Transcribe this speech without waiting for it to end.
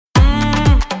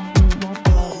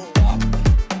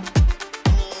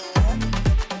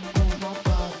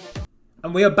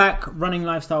And we are back, Running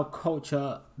Lifestyle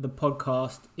Culture, the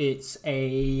podcast. It's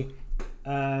a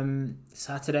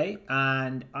Saturday,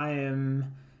 and I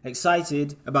am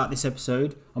excited about this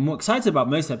episode. I'm more excited about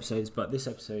most episodes, but this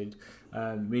episode,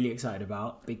 really excited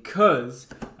about because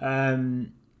I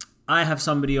have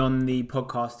somebody on the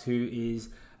podcast who is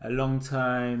a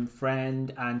long-time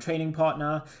friend and training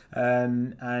partner.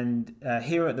 And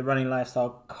here at the Running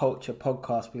Lifestyle Culture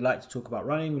podcast, we like to talk about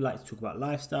running, we like to talk about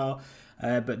lifestyle.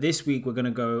 But this week we're going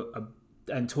to go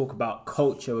and talk about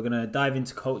culture. We're going to dive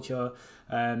into culture.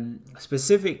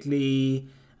 Specifically,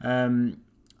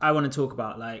 I want to talk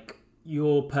about like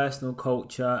your personal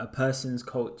culture, a person's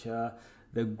culture,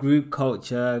 the group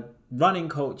culture, running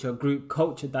culture, group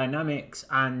culture dynamics,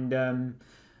 and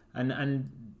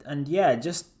yeah,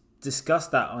 just discuss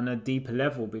that on a deeper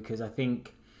level, because I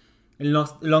think in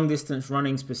long distance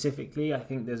running specifically, I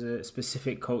think there's a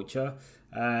specific culture,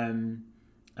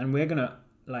 and we're gonna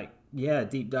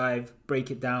deep dive,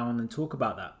 break it down, and talk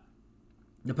about that.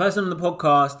 The person on the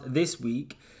podcast this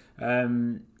week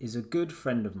is a good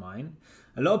friend of mine.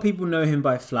 A lot of people know him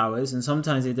by Flowers, and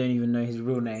sometimes they don't even know his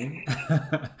real name.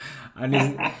 And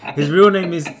his real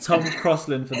name is Tom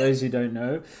Crossland, for those who don't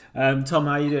know. Tom,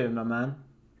 how you doing, my man?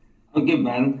 I'm good,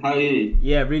 man. How are you?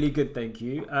 Yeah, really good, thank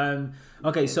you.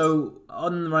 Okay, so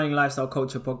on the Running Lifestyle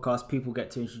Culture podcast, people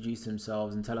get to introduce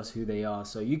themselves and tell us who they are.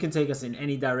 So you can take us in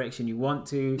any direction you want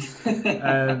to.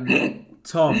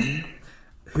 Tom,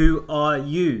 who are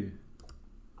you?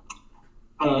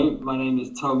 Hello, my name is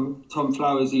Tom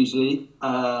Flowers usually.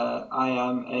 I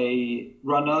am a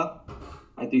runner.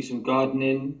 I do some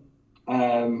gardening.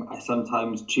 I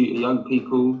sometimes tutor young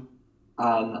people,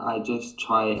 and I just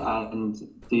try and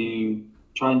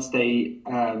stay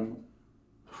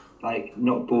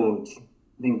not bored.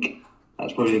 I think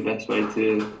that's probably the best way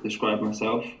to describe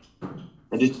myself.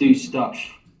 I just do stuff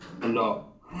a lot.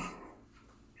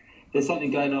 If there's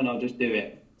something going on, I'll just do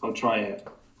it. I'll try it.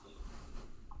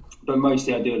 But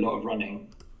mostly I do a lot of running.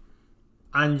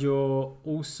 And you're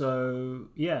also,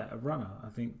 a runner. I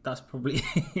think that's probably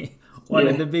one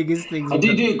of the biggest things. I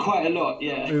do it quite a lot,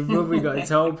 yeah. We've probably got to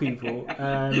tell people.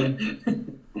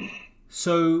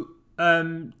 So,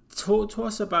 talk to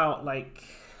us about,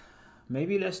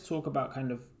 maybe let's talk about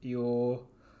kind of your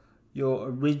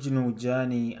original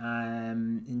journey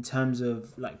in terms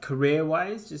of,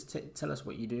 career-wise. Just tell us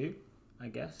what you do, I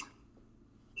guess.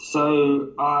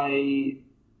 So, a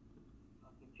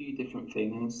few different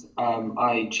things.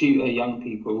 I tutor young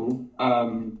people.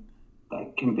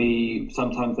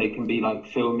 Sometimes they can be like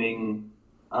filming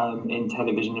in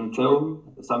television and film.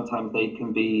 Sometimes they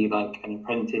can be like an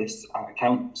apprentice at a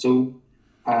council.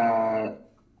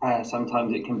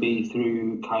 Sometimes it can be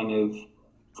through kind of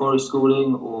forest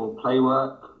schooling or play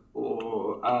work,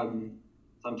 or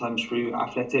sometimes through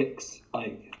athletics.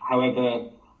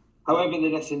 However the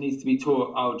lesson needs to be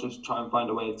taught, I'll just try and find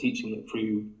a way of teaching it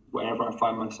through wherever I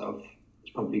find myself.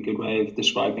 It's probably a good way of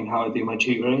describing how I do my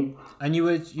tutoring. And you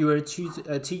were a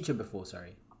teacher before,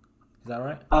 sorry. Is that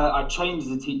right? I trained as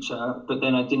a teacher, but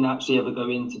then I didn't actually ever go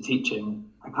into teaching.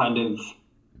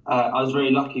 I was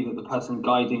very lucky that the person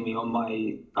guiding me on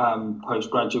my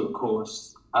postgraduate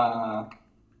course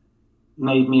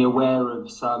made me aware of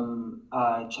some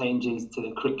changes to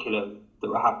the curriculum that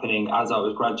were happening as I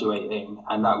was graduating,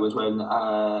 and that was when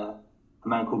a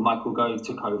man called Michael Gove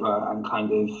took over and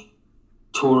kind of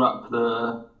tore up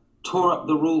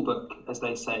the rule book, as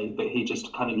they say, but he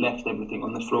just kind of left everything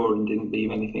on the floor and didn't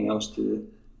leave anything else to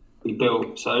be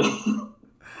built. So,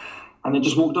 and then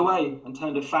just walked away and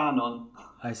turned a fan on.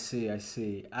 I see.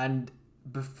 And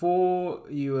before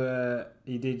you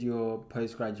did your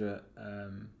postgraduate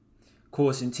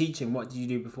course in teaching, what did you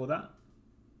do before that?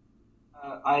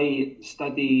 I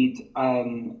studied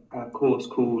a course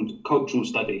called Cultural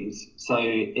Studies. So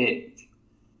it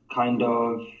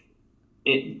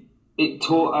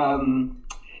taught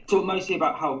mostly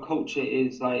about how culture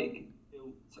is like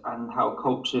built and how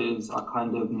cultures are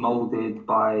kind of molded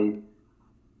by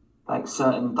like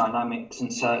certain dynamics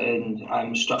and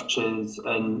certain structures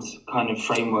and kind of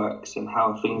frameworks, and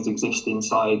how things exist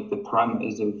inside the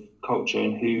parameters of culture,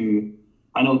 and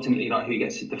ultimately who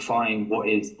gets to define what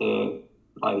is the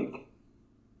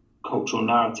cultural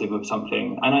narrative of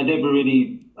something. And I never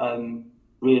really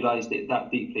realised it that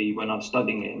deeply when I was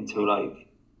studying it until I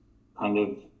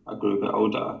grew a bit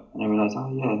older, and I realised,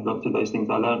 lots of those things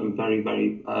I learned were very,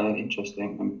 very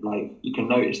interesting, and you can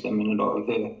notice them in a lot of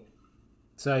the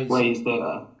ways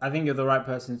that... I think you're the right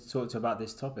person to talk to about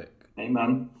this topic.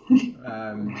 Amen.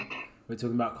 We're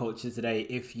talking about culture today,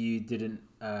 if you didn't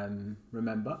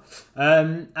remember.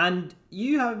 And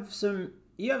you have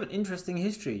an interesting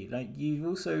history. You've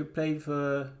also played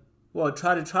for Well,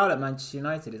 tried a trial at Manchester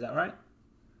United. Is that right?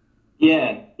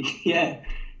 Yeah, yeah,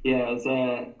 yeah.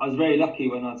 I was very lucky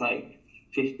when I was like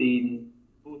 15,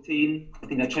 14. I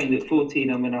think I trained at 14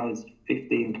 and when I was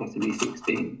 15, possibly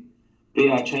 16. But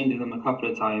yeah, I trained in them a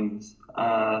couple of times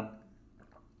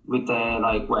with their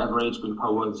like whatever age group I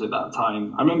was at that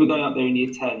time. I remember going up there in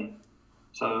year 10,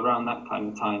 so around that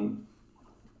kind of time.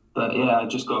 But yeah,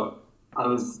 I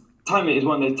was, time it is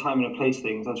one of those time and a place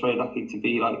things. I was very lucky to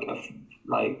be like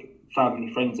like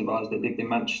family friends of ours that lived in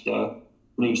Manchester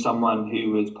knew someone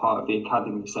who was part of the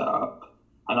academy set up.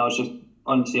 And I was just,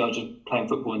 honestly, I was just playing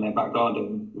football in their back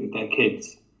garden with their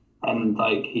kids. And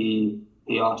like he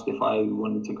asked if I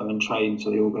wanted to go and train,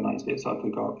 so they organised it so I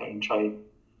could go up there and train.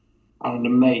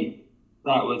 And mate,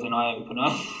 that was an eye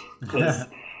opener because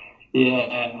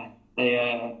yeah,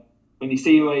 they when you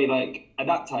see where you like at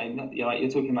that time, you're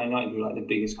talking Man United were like the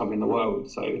biggest club in the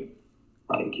world, so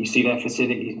like you see their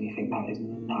facilities and you think that is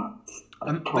nuts,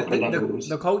 like But proper the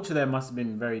levels. culture there must have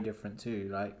been very different too,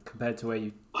 like compared to where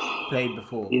you played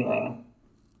before. Yeah,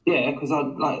 yeah, because I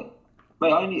like,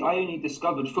 but I only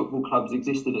discovered football clubs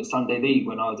existed at Sunday League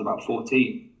when I was about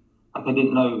 14. Like I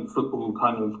didn't know football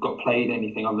kind of got played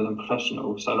anything other than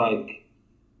professional. So like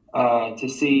to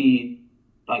see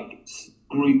like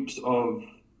groups of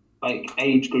like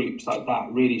age groups like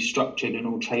that really structured and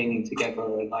all training together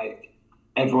and like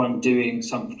everyone doing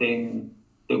something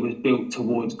that was built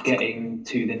towards getting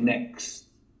to the next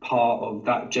part of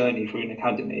that journey through an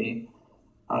academy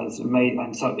as made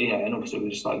and so yeah, and also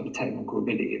just like the technical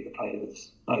ability of the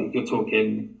players. Like you're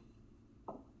talking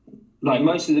like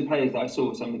most of the players that I saw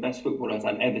were some of the best footballers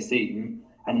I've ever seen,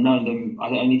 and none of them. I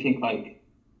only think like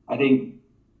I think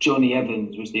Johnny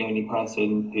Evans was the only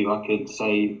person who I could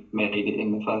say made it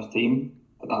in the first team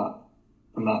at that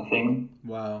from that thing.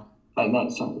 Wow. Like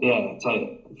that's yeah,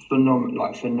 so phenomenal,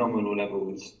 like phenomenal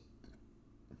levels.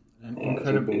 Yeah,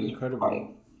 Incredible, it's incredible. quite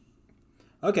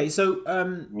Okay, so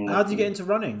how did you get yeah. into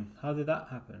running? How did that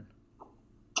happen?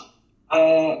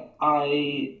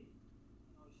 I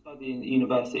studying at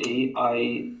university.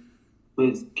 I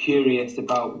was curious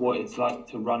about what it's like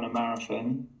to run a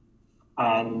marathon,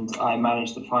 and I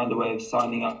managed to find a way of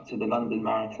signing up to the London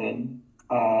Marathon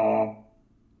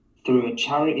through a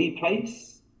charity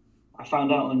place. I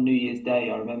found out on New Year's Day,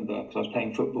 I remember, because I was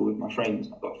playing football with my friends.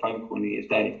 I got a phone call on New Year's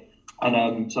Day.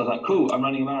 And so I was like, cool, I'm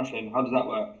running a marathon. How does that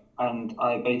work? And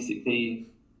I basically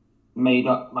made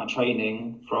up my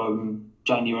training from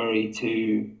January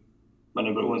to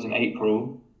whenever it was in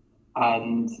April.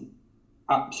 And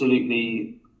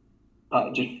absolutely,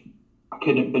 like, just I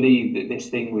couldn't believe that this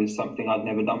thing was something I'd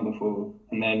never done before.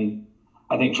 And then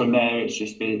I think from there it's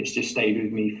just stayed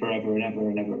with me forever and ever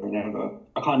and ever and ever.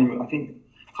 I can't remember. I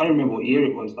can't remember what year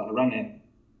it was that I ran it.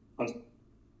 I was,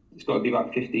 it's got to be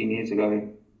about 15 years ago.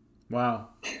 Wow.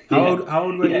 Yeah, How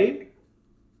old were yeah. you?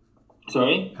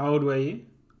 Sorry, How old were you?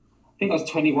 I think I was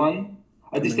 21.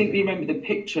 I distinctly Amazing. remember the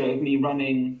picture of me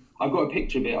running. I've got a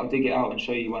picture of it. I'll dig it out and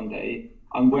show you one day.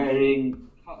 I'm wearing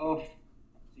cut off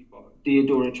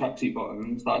Diodora tracksuit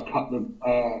bottoms that I cut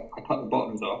the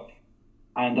bottoms off,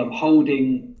 and I'm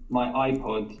holding my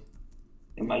iPod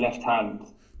in my left hand.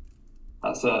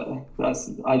 I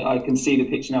can see the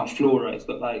picture now. Flora, it's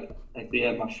got like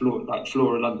the my Flora like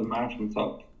Flora London Marathon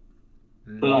top.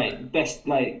 But Love it. like best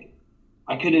like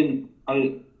I couldn't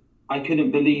I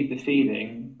couldn't believe the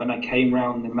feeling when I came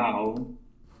round the mall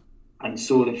and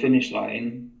saw the finish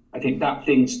line. I think that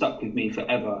thing stuck with me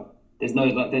forever. There's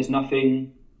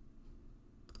nothing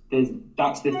there's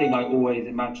that's the thing I always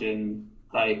imagine.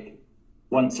 Like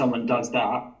once someone does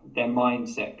that, their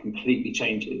mindset completely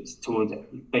changes towards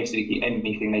basically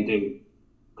anything they do.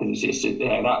 Because it's just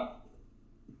yeah,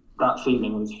 that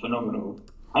feeling was phenomenal.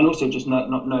 And also just not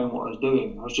knowing what I was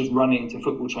doing. I was just running to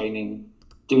football training,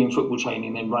 doing football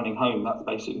training, then running home. That's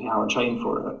basically how I trained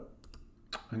for it.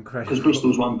 Because Incredible.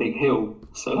 Bristol's one big hill.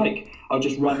 So like I'll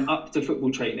just run up to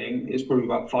football training. It's probably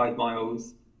about 5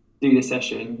 miles, do the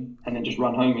session, and then just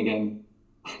run home again.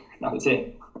 That was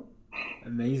it.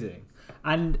 Amazing.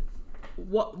 And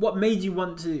what made you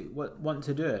want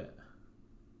to do it?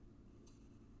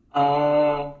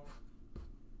 I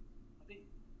think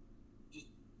just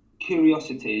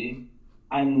curiosity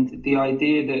and the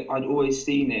idea that I'd always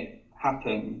seen it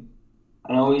happen,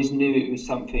 and I always knew it was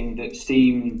something that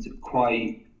seemed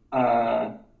quite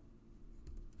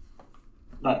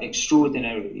like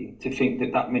extraordinary to think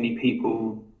that that many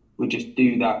people would just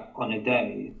do that on a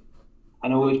day.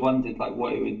 And I always wondered like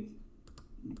what it would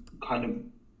kind of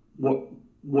what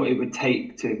what it would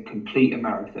take to complete a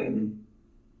marathon.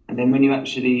 And then when you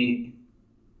actually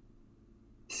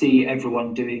see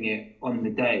everyone doing it on the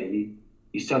day,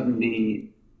 you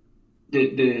suddenly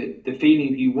the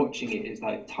feeling of you watching it is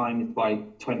like timed by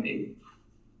 20.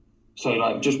 So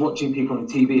like just watching people on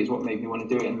the TV is what made me want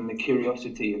to do it, and the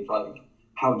curiosity of like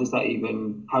how do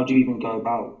you even go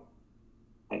about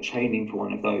like training for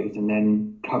one of those, and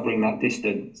then covering that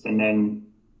distance, and then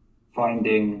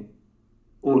finding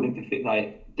all of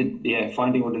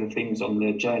finding all of the things on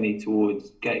the journey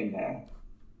towards getting there,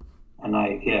 and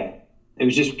like it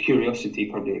was just curiosity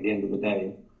probably at the end of the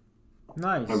day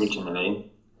Nice. originally.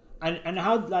 And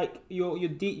how like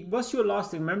what's your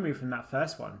lasting memory from that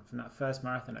first one, from that first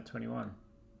marathon at 21?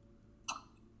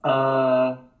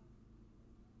 Uh,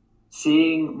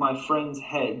 Seeing my friend's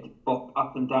head bop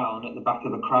up and down at the back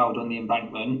of a crowd on the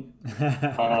embankment.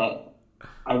 Uh,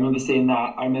 I remember seeing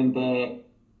that.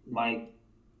 My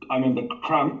I remember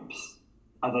cramps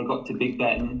as I got to Big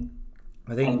Ben,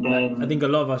 and I think then a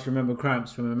lot of us remember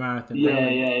cramps from a marathon, don't yeah,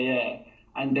 we? yeah, yeah,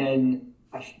 and then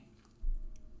a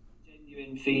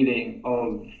genuine feeling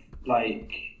of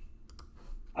like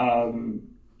um,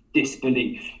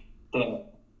 disbelief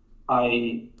that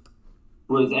I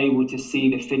was able to see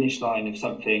the finish line of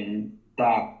something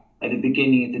that at the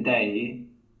beginning of the day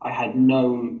I had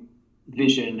no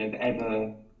vision of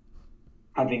ever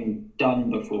having done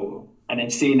before, and then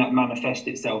seeing that manifest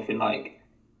itself in like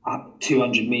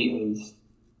 200 meters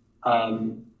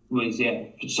was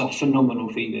just a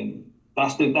phenomenal feeling.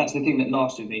 That's the thing that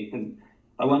lasts with me, because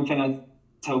one thing I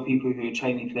tell people who are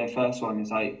training for their first one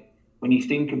is like when you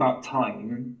think about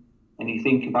time and you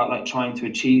think about like trying to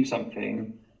achieve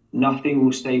something, nothing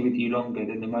will stay with you longer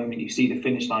than the moment you see the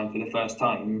finish line for the first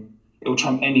time. It will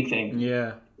trump anything.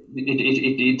 Yeah.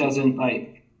 It doesn't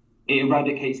like it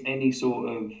eradicates any sort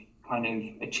of kind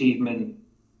of achievement.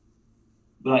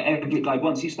 Like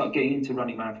once you start getting into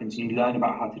running marathons, you learn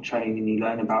about how to train and you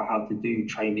learn about how to do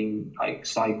training like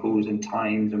cycles and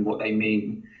times and what they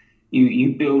mean.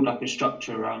 You build like a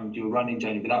structure around your running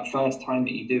journey. But that first time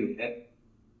that you do it,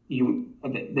 you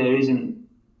there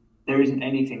isn't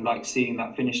anything like seeing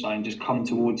that finish line just come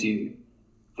towards you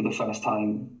for the first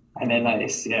time, and then like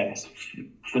it's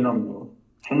phenomenal,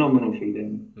 phenomenal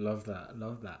feeling. Love that,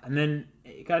 love that. And then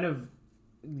kind of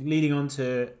leading on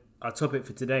to our topic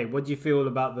for today, what do you feel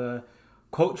about the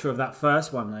culture of that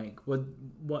first one? Like, what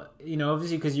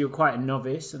obviously because you're quite a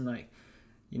novice, and like,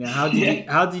 Yeah, how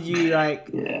did you like,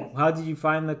 yeah. how did you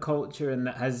find the culture, and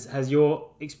that has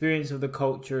your experience of the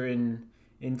culture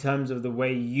in terms of the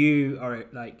way you are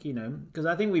like, because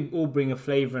I think we all bring a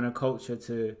flavor and a culture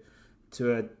to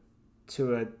a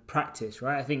to a practice,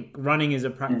 right? I think running is a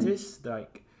Mm. practice,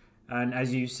 like, and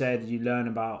as you said, you learn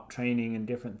about training and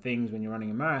different things when you're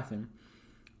running a marathon.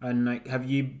 And like, have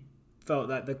you felt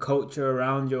that the culture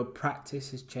around your practice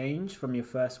has changed from your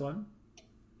first one?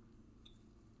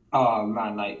 Oh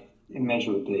man, like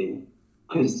immeasurably,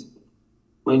 because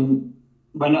when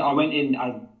when I went in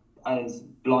as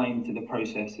blind to the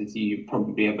process as you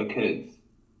probably ever could,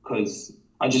 because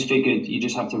I just figured you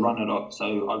just have to run a lot,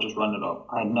 so I'll just run a lot.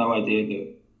 I had no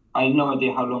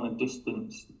idea how long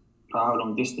distance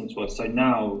was. So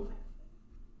now,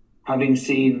 having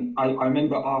seen, I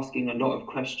remember asking a lot of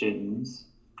questions.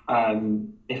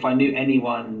 If I knew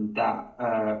anyone that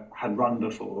had run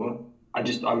before, I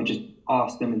would just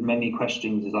ask them as many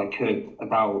questions as I could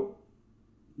about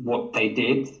what they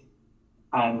did,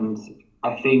 and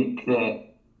I think that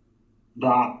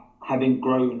having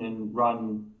grown and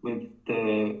run with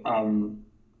the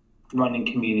running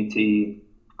community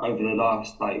over the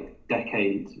last like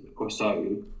decade or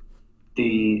so,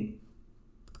 the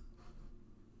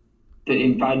the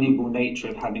invaluable nature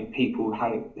of having people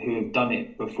who have done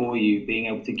it before you, being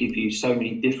able to give you so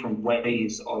many different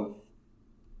ways of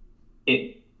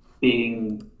it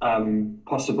being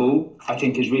possible, I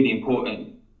think is really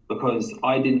important, because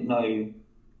I didn't know.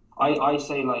 I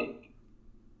say like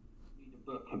read a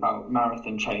book about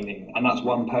marathon training, and that's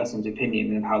one person's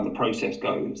opinion of how the process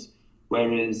goes.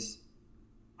 Whereas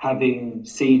having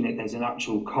seen it, there's an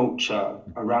actual culture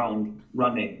around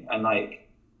running, and like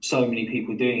so many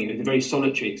people doing it. It was a very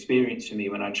solitary experience for me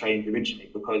when I trained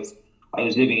originally, because I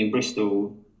was living in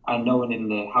Bristol and no one in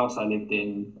the house I lived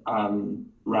in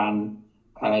ran.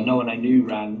 No one I knew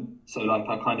ran. So like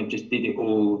I kind of just did it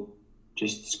all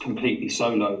just completely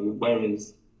solo.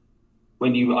 Whereas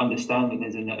when you understand that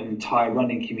there's an entire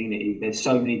running community, there's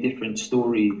so many different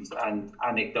stories and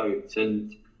anecdotes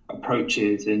and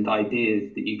approaches and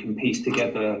ideas that you can piece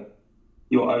together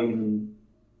your own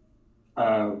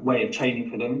way of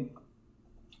training for them.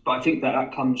 But I think that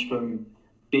that comes from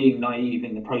being naive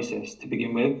in the process to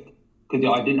begin with, because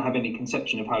I didn't have any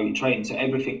conception of how you train. So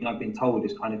everything I've been told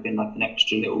has kind of been like an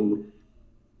extra little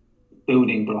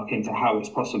building block into how it's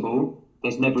possible.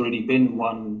 There's never really been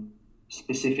one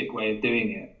specific way of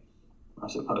doing it, I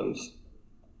suppose.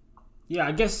 Yeah,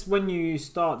 I guess when you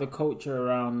start, the culture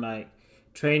around like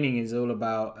training is all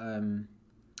about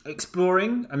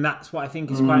exploring, and that's what I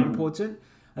think is quite important.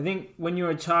 I think when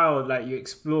you're a child, like you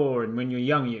explore, and when you're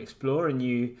young, you explore, and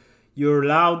you're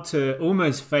allowed to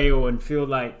almost fail and feel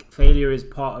like failure is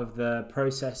part of the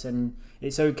process, and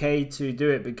it's okay to do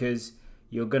it because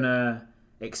you're gonna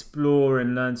explore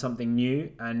and learn something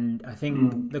new. And I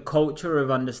think the culture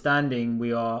of understanding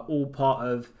we are all part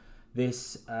of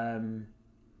this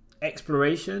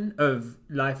exploration of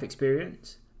life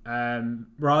experience,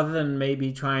 rather than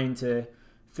maybe trying to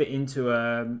fit into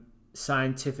a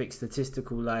scientific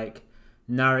statistical like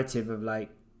narrative of like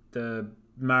the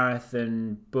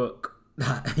marathon book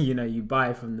that you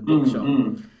buy from the bookshop.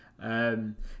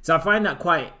 So I find that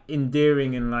quite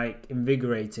endearing and like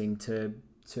invigorating to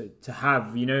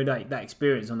have, like that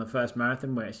experience on the first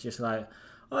marathon where it's just like,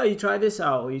 oh, you try this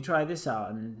out or you try this out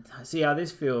and see how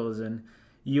this feels, and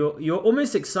you're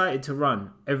almost excited to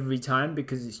run every time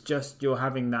because it's just you're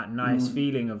having that nice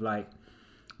feeling of like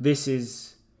this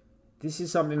is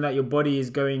something that your body is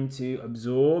going to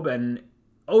absorb. And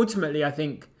ultimately I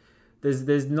think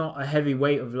there's not a heavy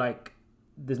weight of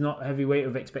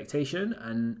expectation,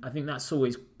 and I think that's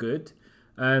always good.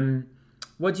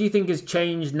 What do you think has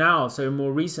changed now, so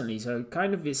more recently? So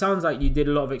kind of, it sounds like you did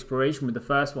a lot of exploration with the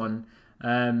first one.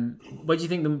 What do you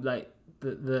think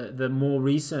the more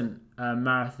recent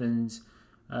marathons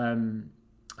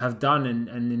have done,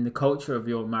 and in the culture of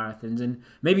your marathons? And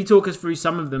maybe talk us through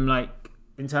some of them, like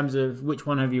in terms of which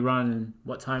one have you run and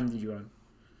what time did you run?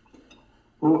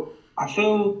 Well, I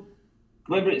feel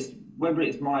whether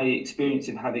it's my experience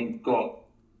of having got,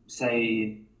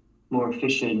 say, more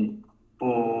efficient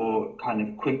or kind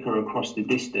of quicker across the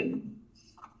distance,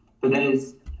 but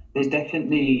there's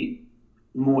definitely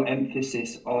more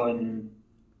emphasis on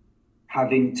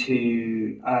having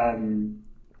to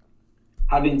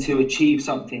achieve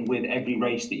something with every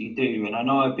race that you do. And I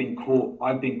know I've been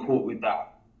caught with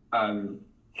that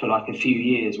for like a few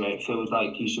years, where it feels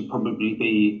like you should probably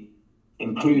be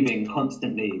improving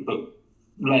constantly. But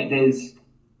like there's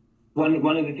one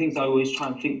of the things I always try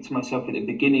and think to myself at the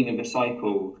beginning of a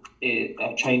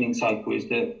training cycle, is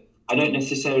that I don't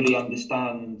necessarily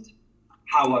understand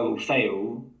how I will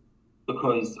fail,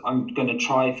 because I'm going to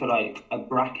try for like a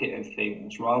bracket of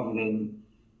things rather than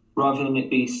it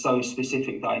be so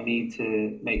specific that I need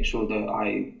to make sure that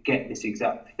I get this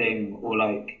exact thing, or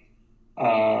like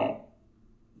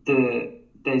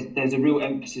there's a real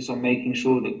emphasis on making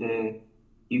sure that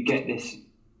you get this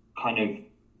kind of,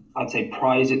 I'd say,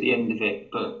 prize at the end of it.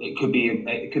 But it could be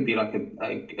like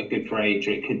a good for age,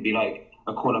 or it could be like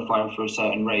a qualifier for a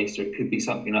certain race, or it could be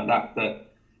something like that.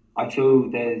 But I feel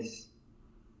there's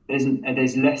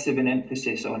less of an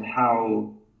emphasis on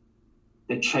how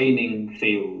the training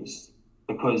feels,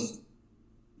 because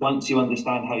once you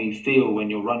understand how you feel when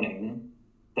you're running,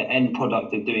 the end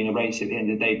product of doing a race at the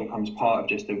end of the day becomes part of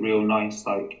just a real nice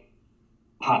like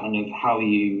pattern of how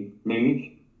you move.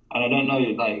 And I don't know,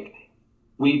 like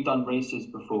we've done races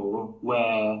before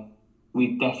where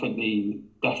we've definitely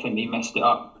messed it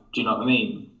up. Do you know what I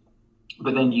mean?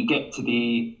 But then you get to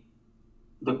the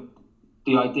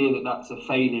idea that that's a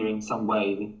failure in some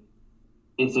way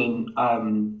isn't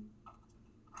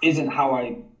how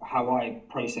I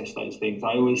process those things.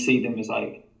 I always see them as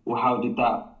like, well, how do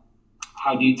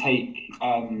you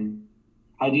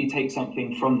take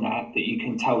something from that you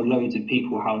can tell loads of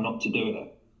people how not to do it?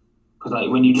 Because like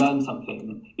when you learn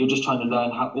something, you're just trying to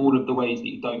learn how all of the ways that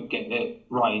you don't get it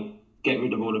right, get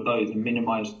rid of all of those and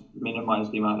minimize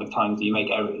the amount of times that you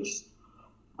make errors.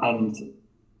 And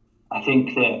I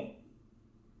think that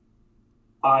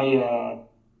I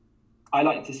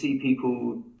like to see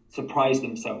people surprise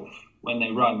themselves when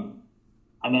they run,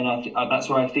 and then that's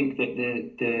why I think that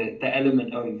the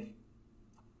element of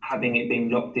having it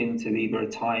being locked into either a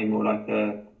time or like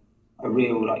a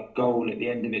real like goal at the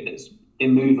end of it that's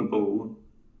immovable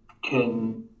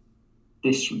can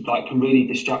really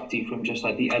distract you from just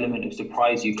like the element of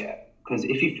surprise you get. Because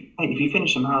if you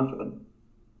finish a marathon,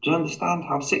 do you understand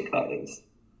how sick that is?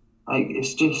 Like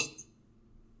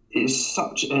it's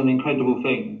such an incredible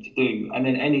thing to do. And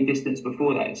then any distance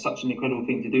before that is such an incredible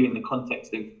thing to do in the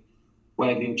context of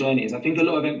wherever your journey is. I think a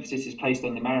lot of emphasis is placed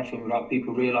on the marathon without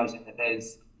people realising that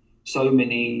there's so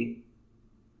many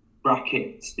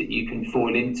brackets that you can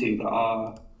fall into that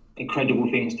are incredible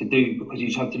things to do, because you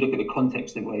just have to look at the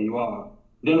context of where you are.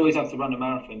 You don't always have to run a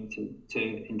marathon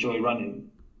to enjoy running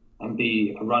and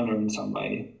be a runner in some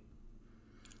way.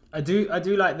 I do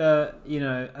like I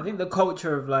think the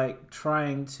culture of like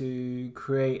trying to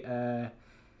create a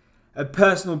a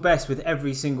personal best with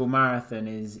every single marathon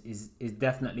is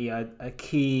definitely a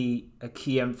key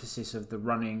emphasis of the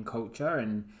running culture.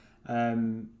 And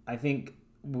I think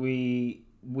we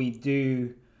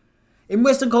do. In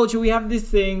Western culture, we have this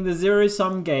thing, the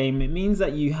zero-sum game. It means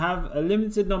that you have a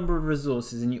limited number of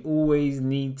resources and you always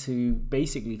need to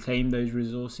basically claim those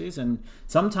resources. And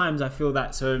sometimes I feel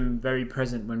that's very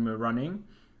present when we're running.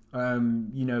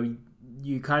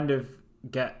 You kind of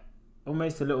get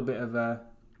almost a little bit of a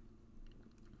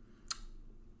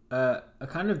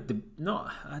kind of,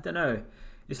 I don't know.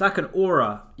 It's like an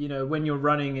aura, when you're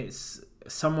running, it's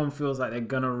someone feels like they're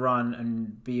going to run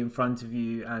and be in front of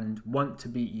you and want to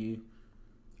beat you.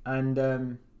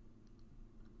 And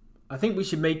I think we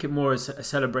should make it more as a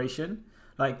celebration.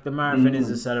 Like the marathon is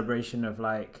a celebration of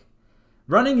like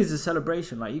running is a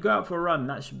celebration. Like you go out for a run,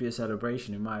 that should be a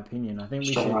celebration, in my opinion. I think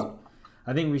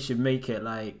we should make it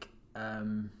like a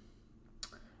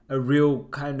real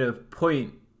kind of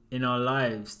point in our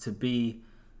lives to be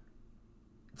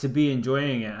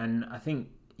enjoying it. And I think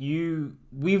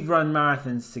we've run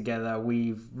marathons together.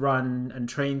 We've run and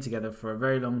trained together for a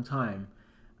very long time,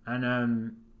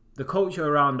 and the culture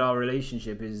around our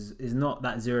relationship is not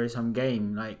that zero-sum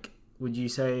game. Like, would you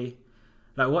say,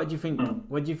 like, what do you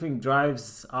think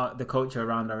drives the culture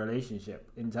around our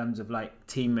relationship in terms of like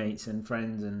teammates and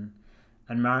friends and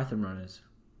marathon runners?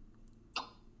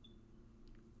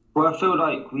 Well, I feel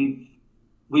like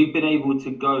we've been able to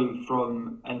go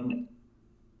from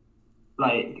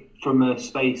a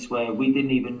space where we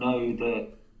didn't even know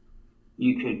that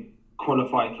you could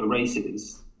qualify for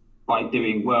races by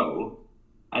doing well.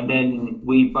 And then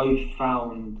we both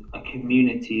found a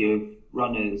community of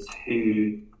runners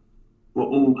who were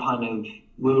all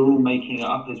we were all making it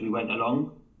up as we went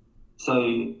along.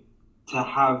 So to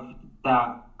have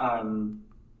that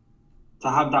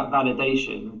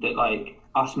validation that like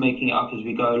us making it up as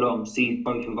we go along, see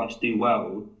both of us do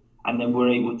well, and then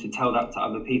we're able to tell that to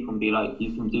other people and be like,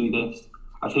 you can do this.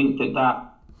 I think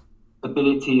that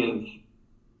ability of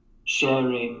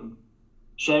sharing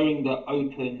the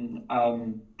open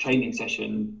training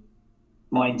session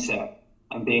mindset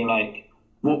and being like,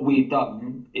 what we've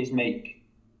done is make,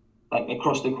 like,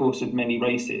 across the course of many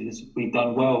races, we've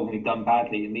done well, we've done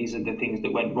badly, and these are the things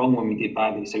that went wrong when we did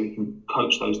badly, so we can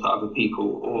coach those to other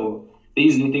people. Or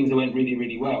these are the things that went really,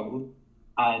 really well,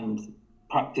 and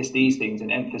practice these things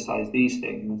and emphasize these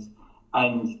things.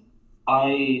 And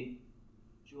I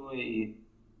enjoy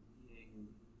seeing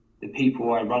the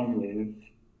people I run with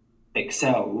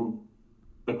excel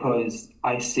because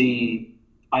I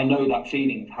know that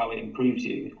feeling of how it improves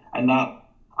you. And that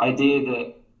idea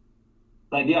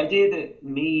that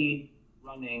me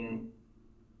running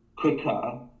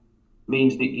quicker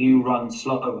means that you run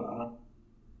slower,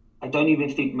 I don't even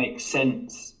think makes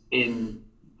sense in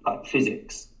like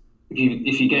physics,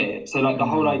 if you get it. So like the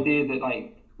whole idea that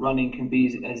like running can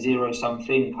be a zero-sum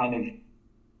thing kind of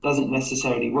doesn't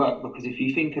necessarily work, because if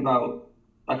you think about,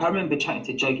 like, I remember chatting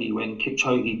to Jeggy when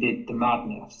Kipchoge did the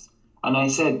madness, and I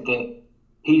said that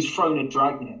he's thrown a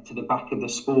dragnet to the back of the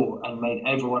sport and made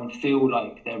everyone feel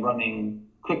like they're running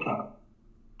quicker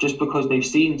just because they've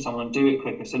seen someone do it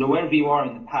quicker. So that wherever you are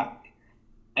in the pack,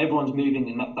 everyone's moving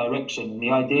in that direction. And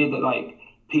the idea that like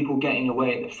people getting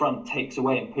away at the front takes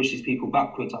away and pushes people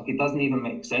backwards, like, it doesn't even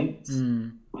make sense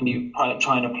when you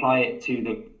try and apply it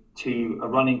to a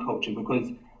running culture, because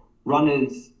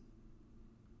runners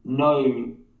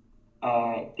know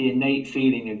the innate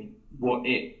feeling of what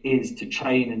it is to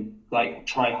train and like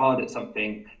try hard at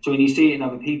something. So when you see it in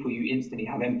other people, you instantly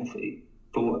have empathy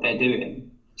for what they're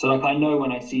doing. So like, I know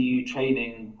when I see you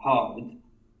training hard,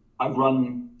 I've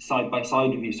run side by side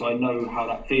with you, so I know how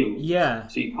that feels. Yeah.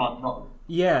 So you can't not.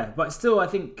 Yeah, but still, I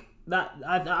think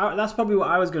that's probably what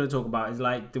I was going to talk about, is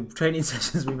like the training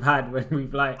sessions we've had when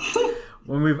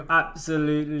we've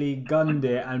absolutely gunned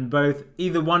it, and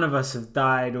either one of us have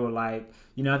died, or like,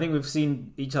 I think we've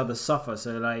seen each other suffer.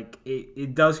 So like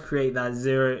it does create that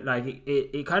zero, like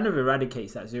it kind of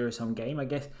eradicates that zero-sum game, I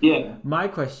guess. Yeah. My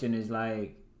question is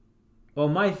like, well,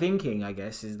 my thinking, I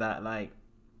guess, is that like,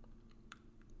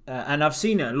 and I've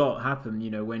seen it a lot happen,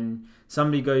 when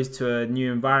somebody goes to a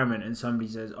new environment and somebody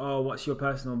says, oh, what's your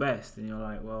personal best? And you're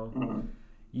like, well,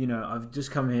 I've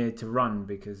just come here to run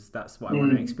because that's what I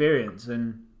want to experience.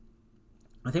 And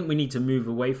I think we need to move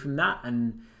away from that.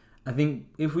 And I think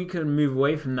if we can move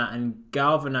away from that and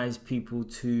galvanize people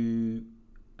to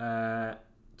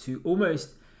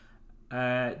almost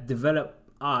develop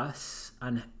us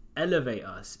and elevate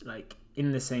us, like,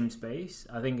 in the same space,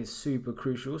 I think is super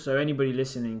crucial. So anybody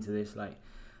listening to this, like,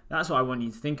 that's what I want you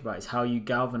to think about, is how you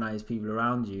galvanize people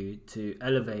around you to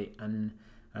elevate and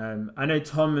I know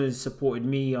Tom has supported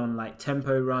me on like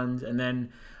tempo runs, and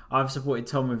then I've supported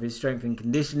Tom with his strength and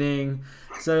conditioning.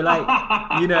 So like,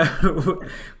 you know,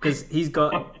 because he's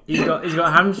got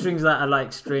hamstrings that are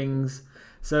like strings.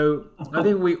 So I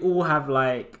think we all have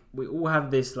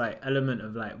this like element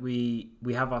of like we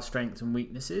have our strengths and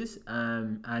weaknesses,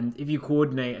 and if you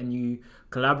coordinate and you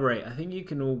collaborate, I think you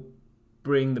can all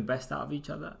bring the best out of each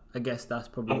other. I guess that's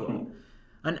probably what.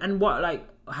 And what, like,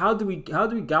 how do we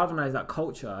galvanize that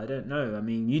culture? I don't know. I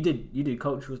mean, you did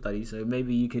cultural studies, so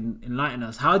maybe you can enlighten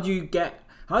us. How do you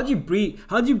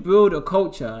build a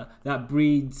culture that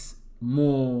breeds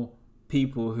more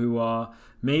people who are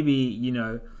maybe, you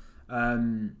know,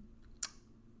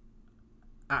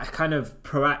 kind of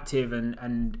proactive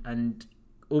and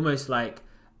almost like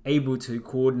able to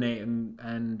coordinate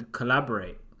and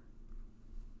collaborate?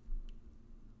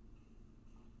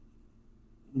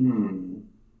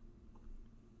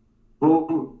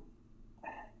 Well,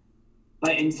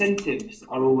 like incentives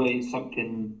are always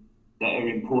something that are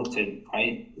important,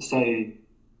 right? So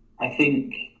I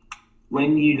think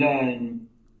when you learn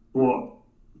what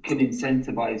can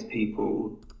incentivize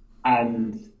people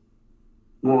and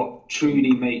what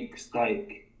truly makes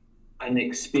like an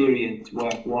experience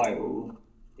worthwhile,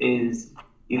 is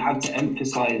you have to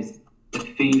emphasize the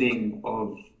feeling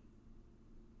of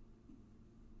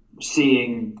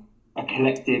seeing a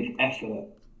collective effort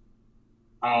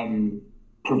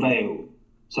prevail,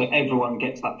 so everyone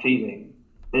gets that feeling.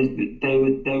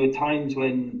 There were times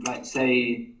when, like,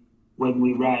 say, when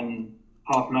we ran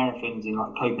half marathons in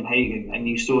like Copenhagen, and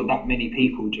you saw that many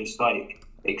people just like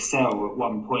excel at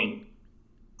one point,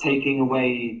 taking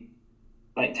away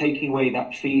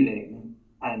that feeling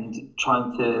and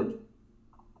trying to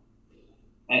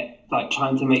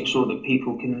make sure that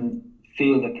people can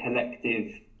feel the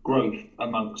collective growth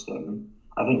amongst them,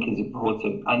 I think is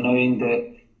important. And knowing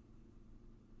that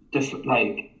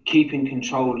keeping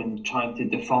control and trying to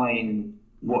define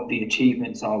what the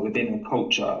achievements are within a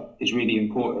culture is really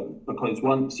important, because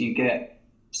once you get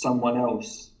someone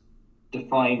else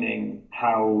defining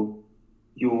how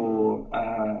you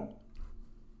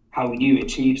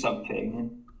achieve something,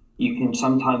 you can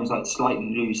sometimes like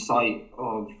slightly lose sight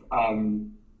of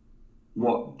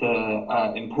what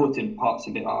the important parts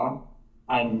of it are.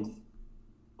 And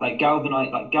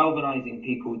galvanizing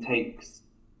people takes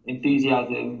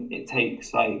enthusiasm, it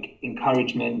takes like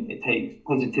encouragement, it takes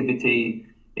positivity,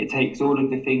 it takes all of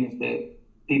the things that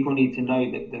people need to know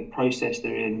that the process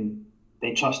they're in,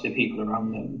 they trust the people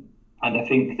around them. And I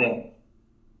think that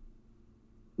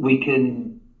you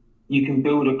can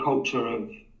build a culture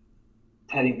of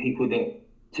telling people that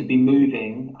to be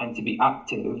moving and to be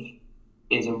active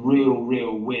is a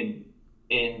real win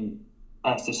in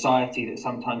a society that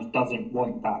sometimes doesn't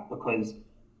want that, because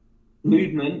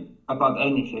movement above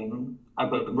anything,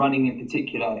 but running in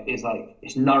particular, is like,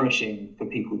 it's nourishing for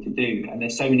people to do, and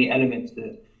there's so many elements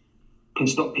that can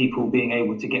stop people being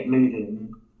able to get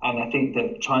moving. And I think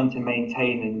that trying to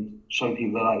maintain and show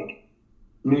people that like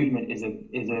movement is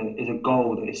a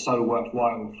goal that is so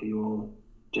worthwhile for your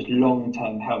just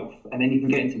long-term health. And then you can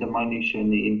get into the minutiae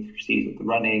and the intricacies of the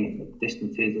running and the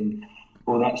distances and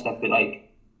all that stuff, but like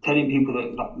telling people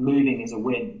that like moving is a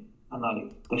win, and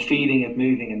like the feeling of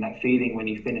moving, and that feeling when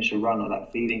you finish a run, or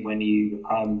that feeling when you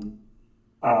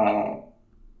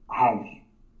have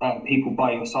people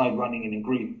by your side running in a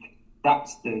group,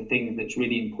 that's the thing that's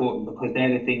really important, because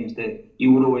they're the things that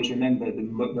you will always remember.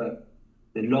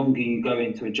 The longer you go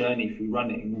into a journey through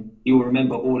running, you will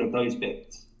remember all of those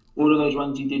bits, all of those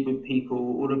runs you did with people,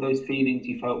 all of those feelings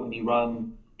you felt when you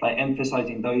run. Like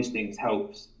emphasizing those things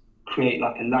helps create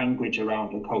like a language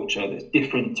around a culture that's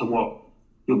different to what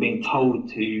you're being told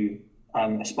to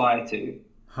aspire to.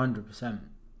 100%.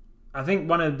 I think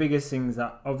one of the biggest things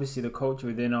that obviously the culture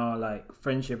within our like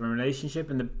friendship and relationship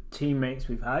and the teammates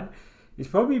we've had, it's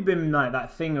probably been like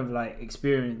that thing of like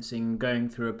experiencing going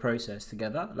through a process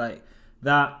together, like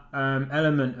that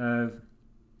element of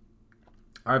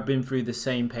I've been through the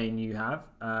same pain you have,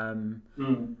 and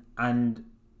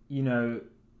you know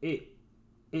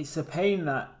it's a pain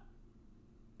that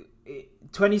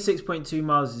 26.2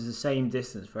 miles is the same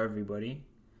distance for everybody,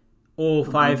 or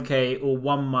 5k or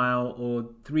 1 mile or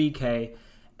 3k.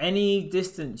 Any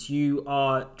distance you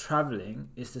are traveling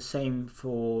is the same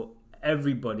for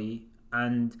everybody,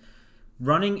 and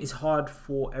running is hard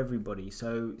for everybody.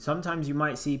 So sometimes you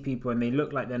might see people and they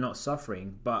look like they're not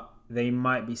suffering, but they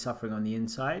might be suffering on the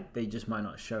inside. They just might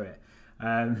not show it.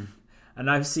 And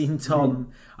I've seen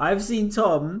Tom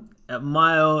at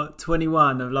mile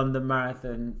 21 of London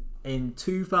Marathon in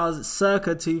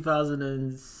circa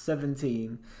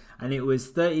 2017, and it was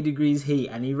 30 degrees heat,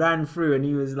 and he ran through and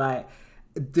he was like,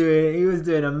 he was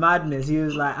doing a madness. He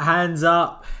was like hands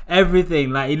up,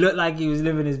 everything. Like he looked like he was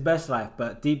living his best life,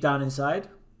 but deep down inside,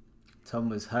 Tom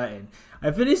was hurting.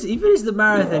 He finished the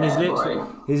marathon.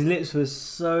 His lips were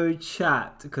so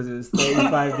chapped because it was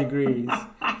 35 degrees.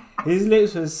 His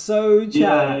lips were so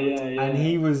chapped, and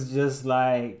he was just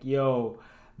like, "Yo,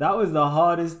 that was the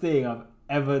hardest thing I've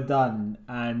ever done."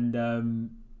 And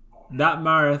that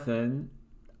marathon,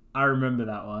 I remember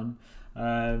that one.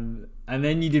 And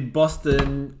then you did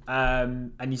Boston,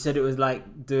 and you said it was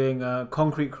like doing a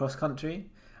concrete cross country.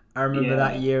 I remember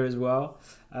that year as well.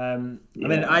 And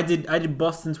then I did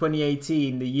Boston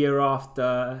 2018, the year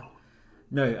after.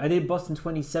 No, I did Boston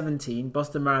 2017,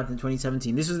 Boston Marathon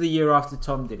 2017. This was the year after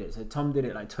Tom did it. So Tom did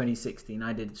it like 2016,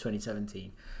 I did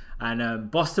 2017.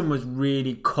 And Boston was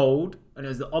really cold, and it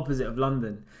was the opposite of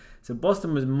London. So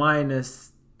Boston was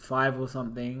 -5 or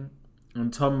something,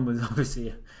 and Tom was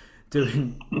obviously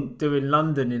doing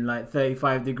London in like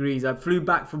 35 degrees. I flew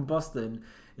back from Boston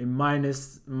in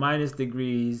minus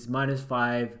degrees,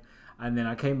 -5, and then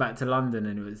I came back to London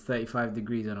and it was 35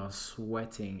 degrees and I was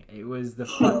sweating. It was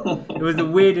the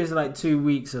weirdest like 2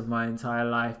 weeks of my entire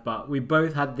life. But we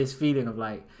both had this feeling of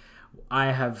like,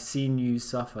 I have seen you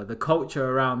suffer. The culture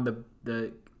around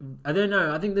the I don't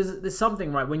know. I think there's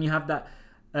something, right, when you have that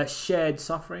shared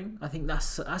suffering. I think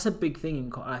that's a big thing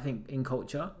in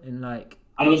culture, in like.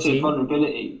 And also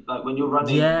vulnerability, like when you're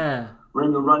running,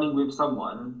 when you're running with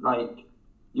someone, like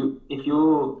if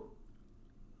you're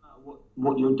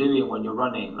what you're doing when you're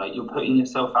running, like you're putting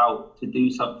yourself out to do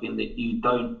something that you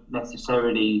don't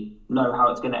necessarily know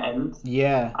how it's going to end.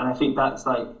 Yeah. And I think that's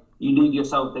like, you leave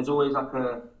yourself. There's always like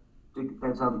a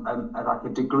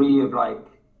degree of like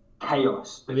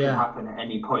chaos that can happen at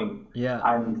any point. Yeah.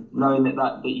 And knowing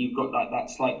that you've got like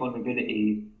that slight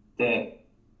vulnerability that.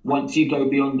 Once you go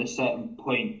beyond a certain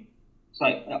point, it's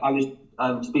like I was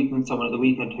speaking to someone at the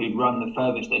weekend who'd run the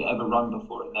furthest they'd ever run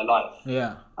before in their life.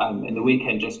 Yeah. In the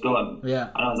weekend just gone. Yeah.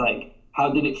 And I was like,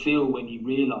 how did it feel when you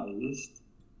realised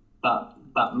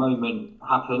that moment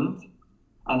happened?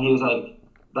 And he was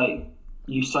like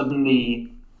you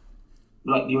suddenly,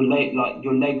 like your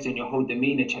legs and your whole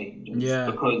demeanour changes.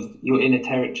 Yeah. Because you're in a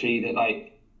territory that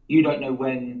like you don't know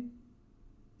when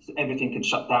everything could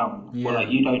shut down, or like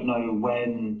you don't know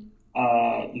when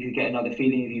you could get another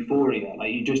feeling of euphoria.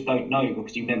 Like you just don't know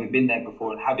because you've never been there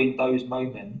before. And having those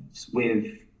moments with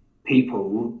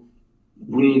people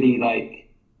really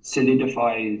like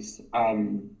solidifies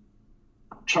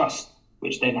trust,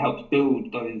 which then helps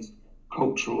build those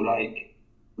cultural like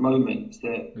moments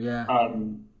that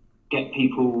get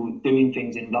people doing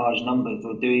things in large numbers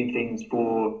or doing things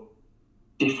for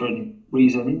different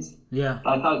reasons.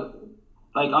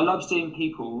 Like I love seeing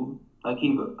people like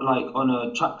either like on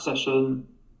a track session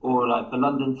or like a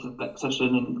London Select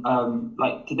session, and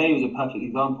like today was a perfect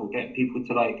example. Getting people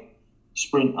to like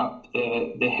sprint up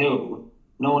the hill.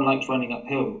 No one likes running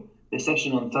uphill. The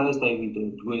session on Thursday we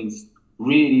did was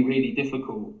really, really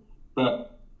difficult.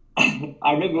 But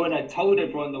I remember when I told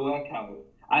everyone the workout,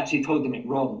 I actually told them it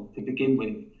wrong to begin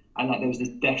with, and like there was this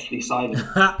deathly silence.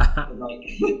 And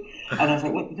I was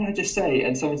like, "What did I just say?"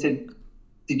 And someone said,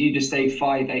 "Did you just say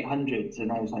 5 800s?"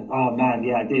 And I was like, "Oh man,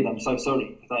 yeah, I did. I'm so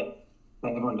sorry." Like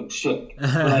everyone looked shook.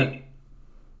 But like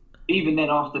even then,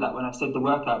 after that, when I said the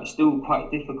workout, it's still quite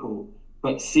difficult.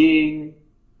 But seeing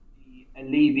the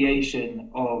alleviation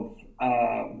of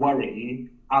worry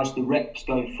as the reps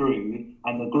go through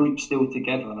and the group's still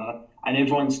together, and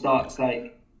everyone starts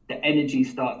like the energy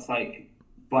starts like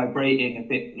vibrating a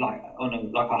bit like on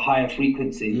a higher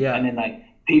frequency, and then like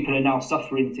people are now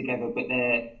suffering together, but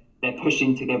they're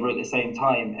pushing together at the same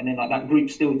time, and then like that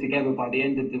group's still together by the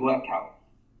end of the workout.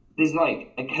 There's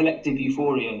like a collective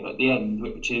euphoria at the end,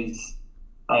 which is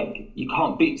like you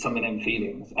can't beat some of them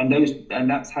feelings, and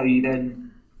that's how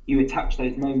you attach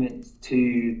those moments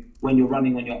to when you're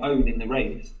running on your own in the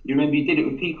race. You remember you did it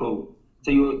with people,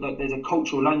 so there's a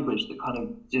cultural language that kind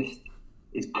of just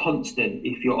is constant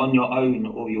if you're on your own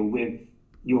or you're with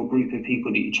your group of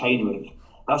people that you train with.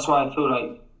 That's why I feel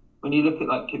like when you look at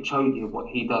like Kipchoge, what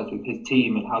he does with his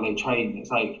team and how they train,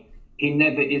 it's like he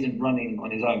never isn't running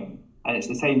on his own, and it's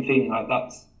the same thing. Like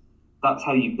that's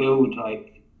how you build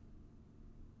like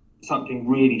something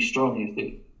really strong, is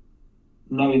that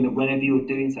knowing that whenever you're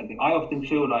doing something. I often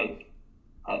feel like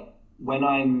when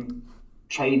I'm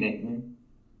training,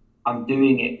 I'm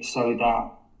doing it so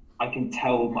that I can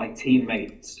tell my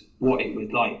teammates what it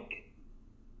was like.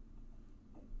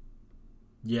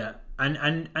 Yeah,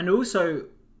 and also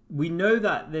we know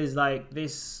that there's like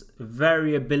this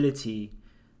variability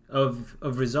of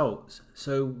results,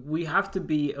 so we have to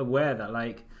be aware that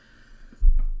like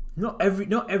not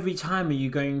every time are you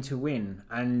going to win.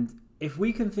 And if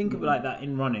we can think of it like that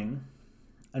in running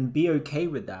and be okay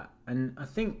with that, and I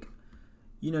think,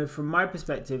 from my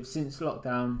perspective, since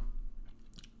lockdown,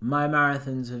 my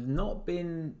marathons have not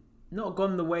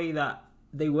gone the way that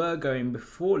they were going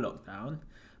before lockdown.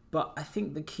 But I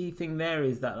think the key thing there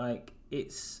is that like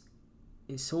it's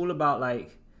all about,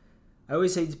 like, I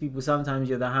always say to people, sometimes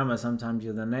you're the hammer, sometimes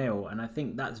you're the nail, and I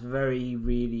think that's very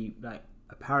really like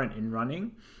apparent in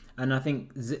running. And I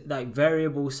think like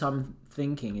variable sum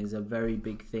thinking is a very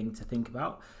big thing to think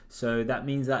about. So that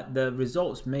means that the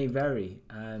results may vary,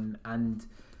 and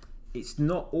it's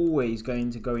not always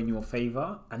going to go in your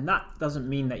favor. And that doesn't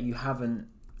mean that you haven't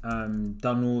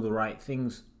done all the right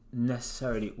things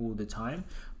necessarily all the time,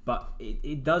 but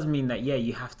it does mean that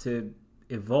you have to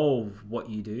evolve what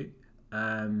you do,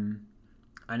 and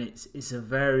it's a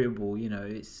variable.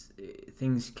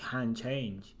 Things can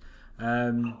change.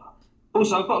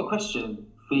 Also, I've got a question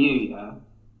for you. Yeah,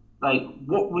 like,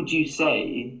 what would you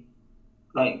say,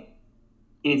 like,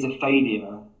 is a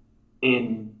failure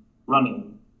in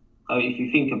running? If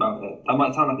you think about it, that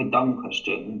might sound like a dumb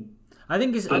question. I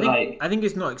think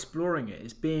it's not exploring it.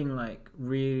 It's being like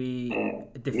really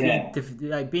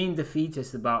being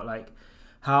defeatist about like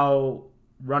how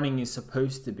running is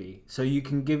supposed to be. So you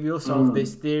can give yourself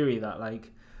this theory that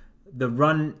like the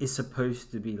run is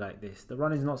supposed to be like this. The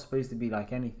run is not supposed to be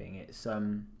like anything. It's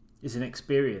an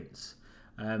experience.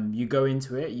 You go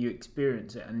into it, you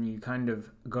experience it, and you kind of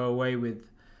go away with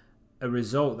a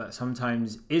result that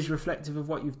sometimes is reflective of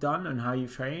what you've done and how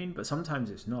you've trained, but sometimes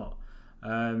it's not.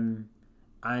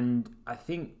 And I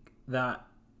think that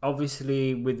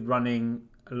obviously with running,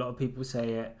 a lot of people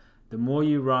say it, the more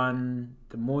you run,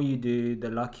 the more you do,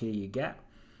 the luckier you get.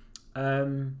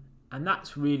 And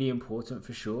that's really important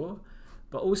for sure.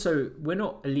 But also, we're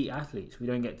not elite athletes. We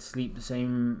don't get to sleep the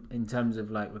same in terms of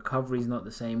like recovery is not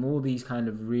the same. All these kind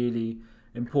of really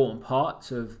important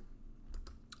parts of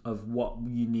what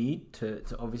you need to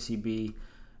obviously be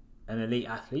an elite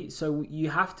athlete. So you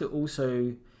have to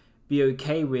also be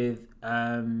okay with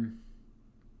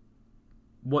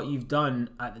what you've done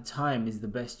at the time is the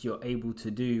best you're able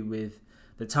to do with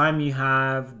the time you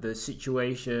have, the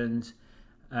situations,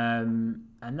 and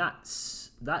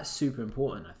that's super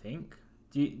important, I think.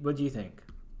 What do you think?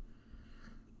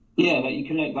 Yeah, like you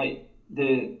can like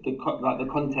the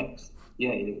context.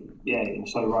 Yeah, you're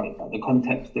so right. Like the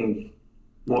context of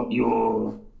what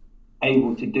you're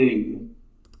able to do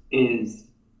is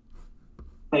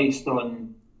based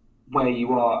on where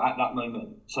you are at that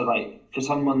moment. So like for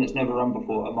someone that's never run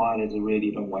before, a mile is a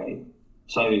really long way.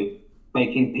 So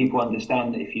making people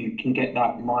understand that if you can get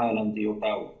that mile under your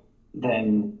belt,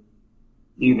 then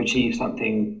you've achieved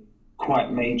something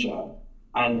quite major.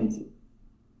 And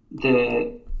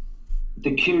the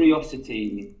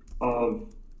curiosity of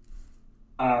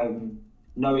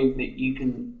knowing that you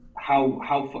can how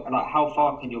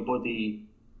far can your body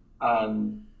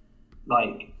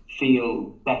like feel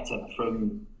better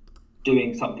from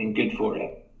doing something good for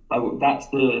it. Like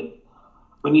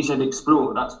when you said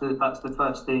explore, that's the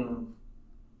first thing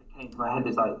that came to my head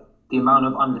is like the amount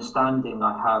of understanding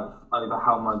I have over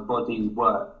how my body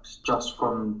works just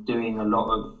from doing a lot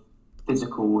of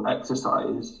physical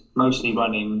exercise, mostly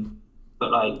running, but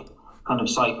like kind of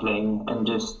cycling, and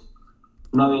just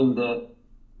knowing that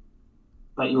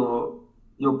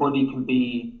your body can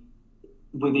be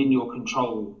within your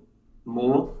control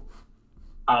more,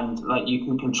 and like you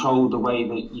can control the way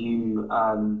that you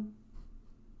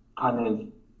kind of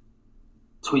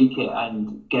tweak it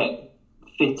and get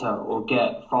fitter or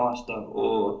get faster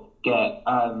or get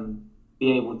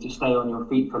be able to stay on your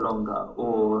feet for longer,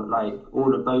 or like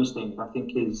all of those things. I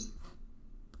think is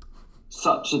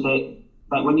such a bit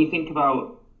like when you think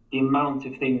about the amount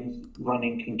of things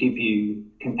running can give you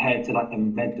compared to like a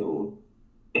medal,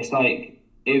 it's like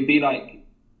it would be like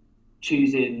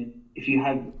choosing if you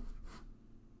had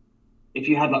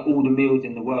like all the meals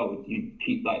in the world, you'd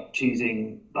keep like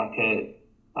choosing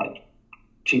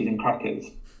choosing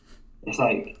crackers. It's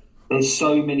like there's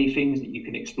so many things that you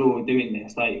can explore doing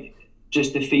this. Like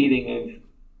just the feeling of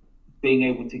being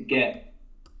able to get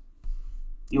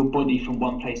your body from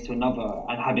one place to another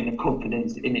and having the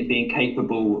confidence in it being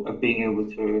capable of being able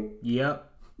to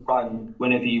run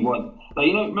whenever you want. Like,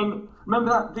 you know,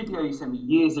 remember that video you sent me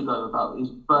years ago about his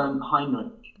Bernd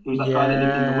Heinrich? He was that guy that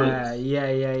lived in the woods.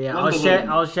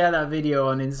 Yeah. I'll share that video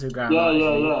on Instagram.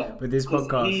 Yeah. With this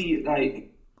podcast.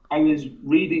 I was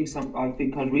reading I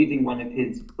think I was reading one of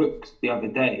his books the other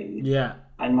day. Yeah.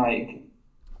 And like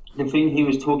the thing he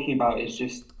was talking about is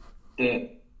just that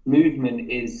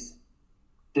movement is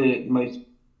the most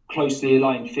closely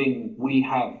aligned thing we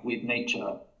have with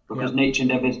nature. because Yep. nature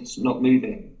never's not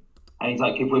moving. And he's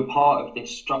like, if we're part of this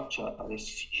structure, this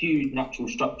huge natural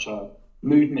structure,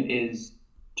 movement is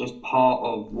just part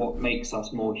of what makes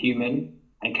us more human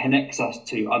and connects us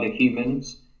to other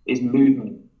humans is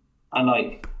movement. And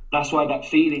like that's why that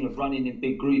feeling of running in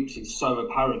big groups is so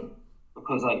apparent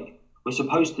because like we're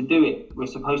supposed to do it. We're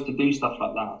supposed to do stuff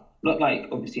like that. Not like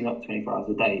obviously not 24 hours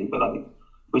a day, but like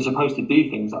we're supposed to do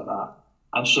things like that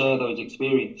and share those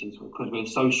experiences because we're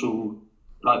social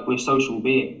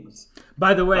beings.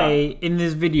 By the way, in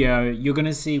this video, you're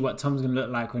gonna see what Tom's gonna look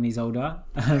like when he's older.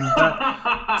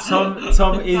 But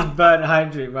Tom is Bernd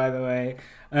Heinrich, by the way.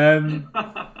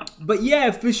 But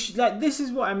yeah, like this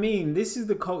is what I mean. This is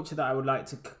the culture that I would like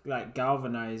to like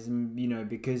galvanize, and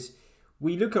because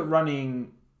we look at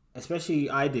running, especially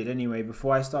I did anyway.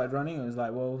 Before I started running, I was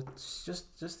like, well, it's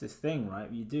just this thing, right?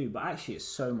 You do, but actually, it's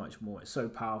so much more. It's so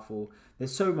powerful.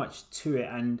 There's so much to it,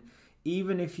 and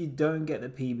even if you don't get the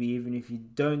PB, even if you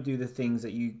don't do the things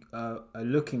that you are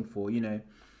looking for,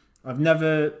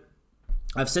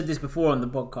 I've said this before on the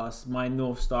podcast. My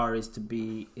North Star is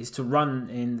to run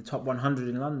in the top 100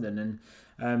 in London,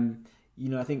 and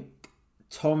I think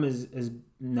Tom is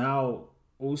now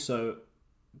also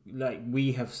like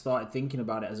we have started thinking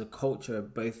about it as a culture,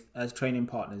 both as training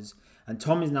partners, and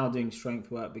Tom is now doing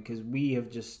strength work because we have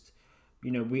just.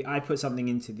 I put something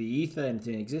into the ether,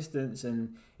 into existence,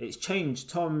 and it's changed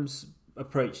Tom's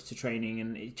approach to training,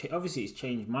 and obviously it's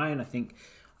changed mine. I think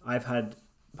I've had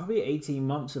probably 18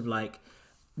 months of like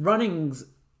running's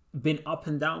been up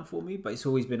and down for me, but it's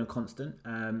always been a constant.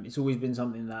 It's always been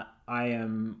something that I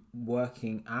am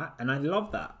working at, and I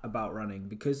love that about running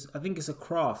because I think it's a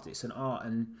craft, it's an art,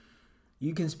 and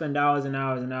you can spend hours and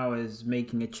hours and hours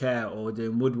making a chair or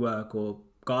doing woodwork or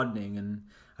gardening. And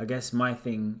I guess my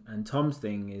thing and Tom's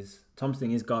thing is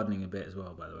gardening a bit as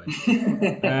well, by the way.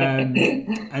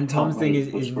 And Tom's thing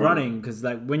is running, because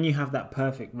like when you have that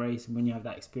perfect race and when you have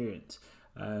that experience,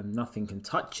 nothing can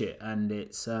touch it, and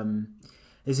it's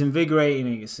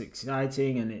invigorating, it's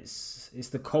exciting, and it's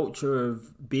the culture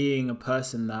of being a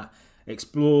person that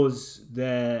explores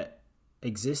their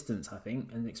existence, I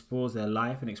think, and explores their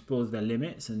life and explores their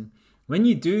limits. And when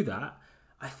you do that,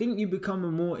 I think you become a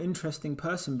more interesting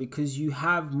person because you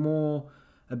have more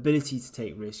ability to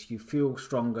take risks. You feel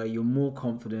stronger. You're more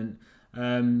confident.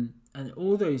 And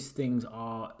all those things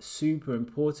are super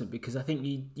important because I think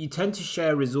you tend to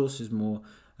share resources more,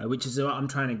 which is what I'm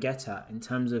trying to get at in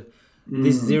terms of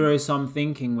this zero-sum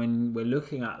thinking when we're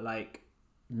looking at like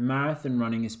marathon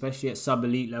running, especially at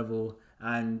sub-elite level,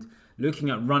 and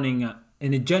looking at running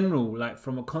in a general, like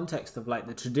from a context of like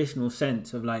the traditional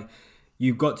sense of like,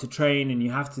 you've got to train and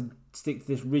you have to stick to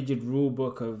this rigid rule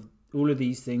book of all of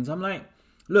these things. I'm like,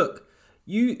 look,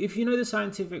 if you know the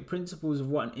scientific principles of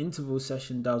what an interval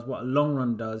session does, what a long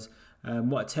run does,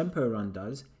 what a tempo run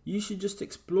does, you should just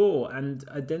explore and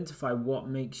identify what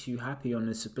makes you happy on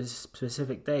a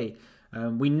specific day.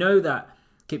 We know that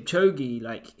Kipchoge,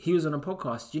 like he was on a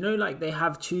podcast, like they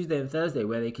have Tuesday and Thursday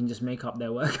where they can just make up their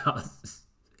workouts.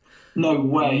 No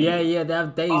way. Yeah, they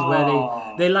have days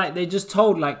where they just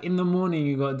told like in the morning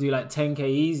you got to do like 10k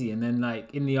easy, and then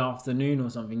like in the afternoon or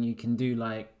something you can do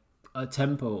like a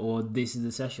tempo, or this is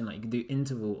the session, like you can do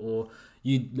interval, or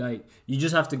you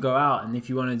just have to go out, and if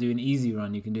you want to do an easy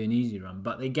run you can do an easy run.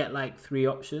 But they get like 3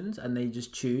 options and they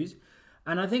just choose,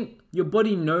 and I think your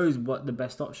body knows what the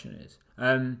best option is.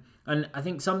 And I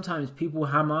think sometimes people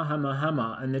hammer,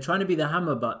 and they're trying to be the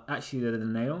hammer, but actually they're the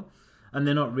nail, and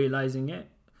they're not realizing it.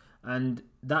 And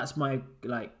that's my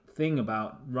like thing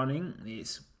about running.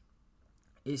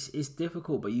 It's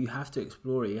difficult, but you have to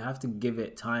explore it. You have to give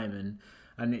it time,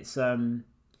 and it's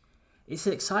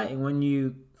exciting when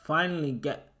you finally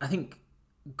get. I think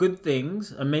good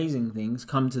things, amazing things,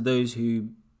 come to those who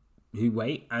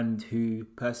wait and who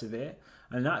persevere.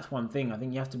 And that's one thing. I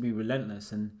think you have to be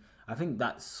relentless, and I think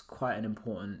that's quite an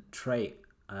important trait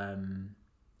in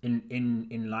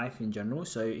life in general.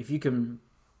 So if you can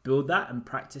build that and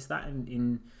practice that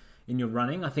in your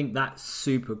running, I think that's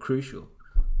super crucial.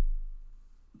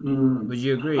 Would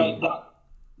you agree? But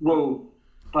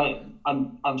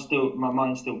I'm still, my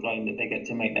mind's still blown that they get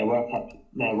to make their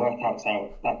workouts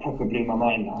out. That proper blew my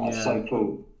mind. That's so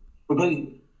cool, because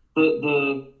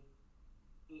the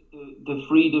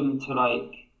freedom to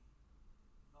like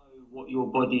know what your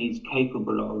body's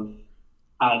capable of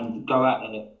and go at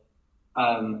it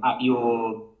at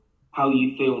your how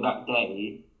you feel that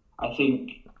day. I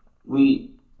think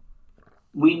we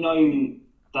know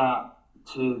that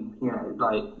to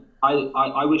like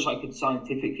I wish I could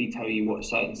scientifically tell you what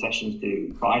certain sessions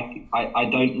do, but I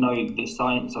don't know the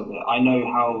science of it. I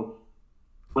know how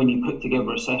when you put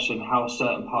together a session, how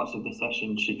certain parts of the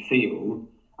session should feel.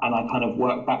 And I kind of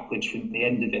work backwards from the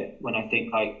end of it when I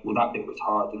think like, well, that bit was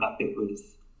hard and that bit was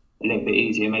a little bit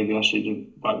easier. Maybe I should have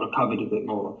like recovered a bit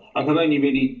more. Like I've only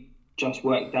really just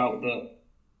worked out that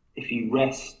if you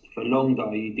rest for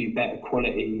longer, you do better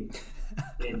quality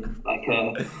in like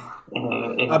I've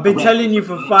a been rest telling you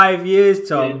for essentially. 5 years, Yeah,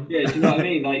 Tom. yeah, do you know what I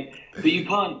mean? Like, but you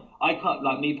can't. I can't.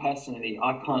 Like me personally,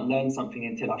 I can't learn something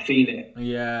until I feel it.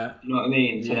 Yeah, You know what I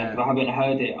mean? So like, if yeah, I haven't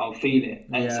heard it, I'll feel it,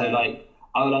 and so yeah, like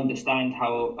I'll understand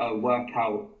how a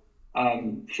workout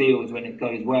feels when it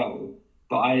goes well.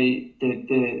 But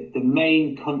the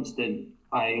main constant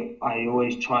I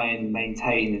always try and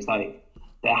maintain is like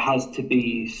there has to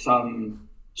be some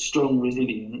strong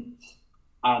resilience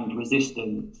and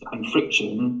resistance and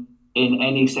friction in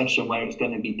any session where it's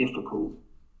going to be difficult.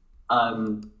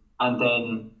 And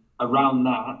then around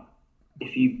that,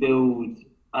 if you build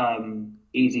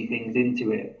easy things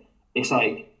into it, it's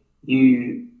like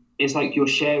you, it's like you're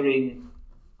sharing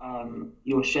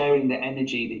the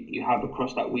energy that you have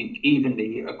across that week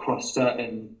evenly across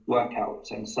certain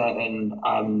workouts and certain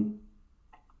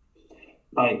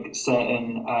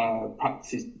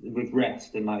practices with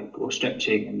rest and like or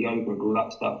stretching and yoga and all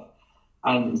that stuff.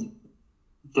 And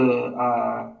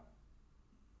the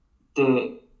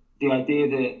the the idea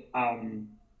that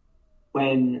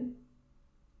when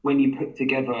you put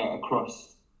together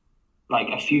across like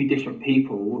a few different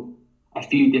people, a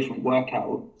few different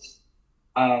workouts,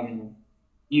 um,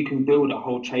 you can build a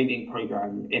whole training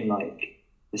program in like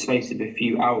the space of a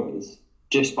few hours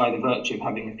just by the virtue of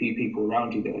having a few people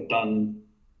around you that have done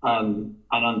and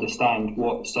understand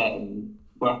what certain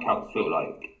workouts feel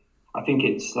like. I think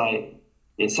it's like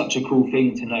it's such a cool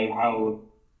thing to know how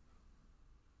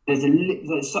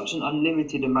there's such an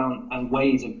unlimited amount and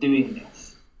ways of doing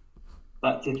this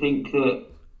that to think that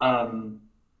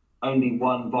only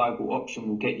one viable option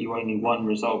will get you only one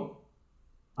result.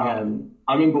 yeah.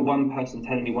 I remember one person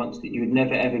telling me once that you would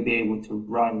never ever be able to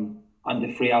run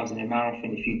under 3 hours in a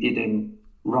marathon if you didn't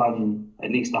run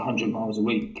at least 100 miles a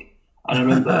week. And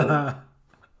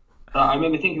I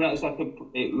remember thinking that was like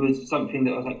it was something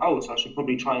that I was like, oh, so I should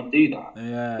probably try and do that.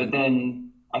 Yeah, But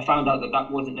then I found out that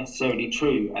that wasn't necessarily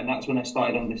true, and that's when I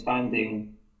started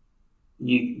understanding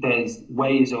there's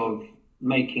ways of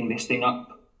making this thing up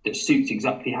that suits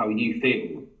exactly how you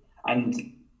feel, and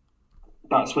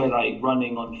that's where like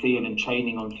running on feel and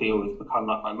training on feel has become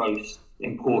like my most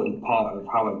important part of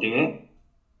how I do it.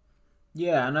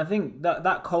 yeah, and I think that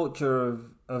that culture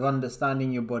of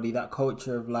understanding your body, that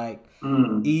culture of like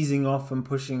Mm, easing off and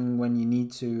pushing when you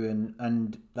need to,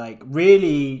 and like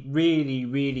really, really,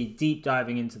 really deep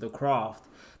diving into the craft.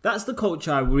 That's the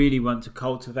culture I really want to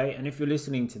cultivate. And if you're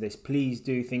listening to this, please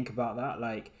do think about that.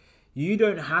 Like, you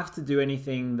don't have to do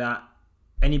anything that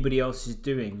anybody else is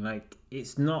doing. Like,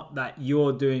 it's not that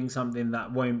you're doing something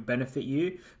that won't benefit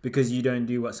you because you don't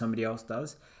do what somebody else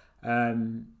does.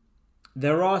 Um,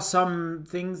 there are some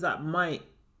things that might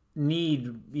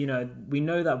need, we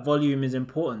know that volume is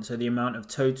important, so the amount of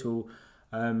total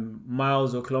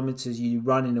miles or kilometers you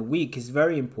run in a week is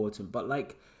very important, but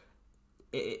like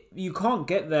you can't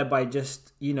get there by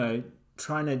just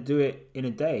trying to do it in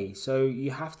a day. So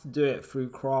you have to do it through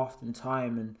craft and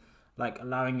time, and like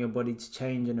allowing your body to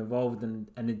change and evolve and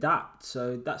adapt.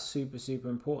 So that's super super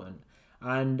important.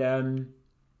 And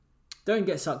don't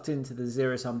get sucked into the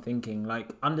zero sum thinking.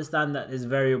 Like, understand that there's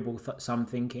variable sum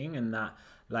thinking, and that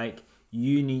like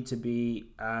you need to be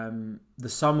the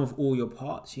sum of all your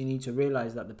parts. You need to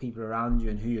realize that the people around you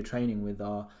and who you're training with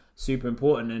are super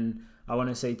important. And I want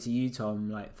to say to you, Tom,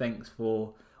 like, thanks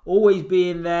for always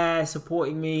being there,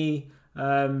 supporting me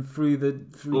through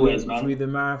always, through man. the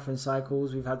marathon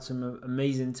cycles. We've had some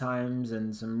amazing times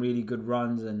and some really good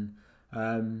runs, and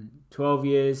 12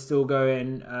 years still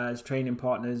going as training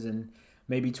partners, and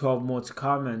maybe 12 more to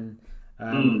come.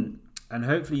 Mm, And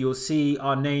hopefully you'll see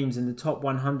our names in the top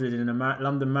 100 in a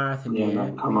London Marathon yeah, year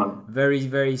man. Come on. very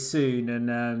very soon.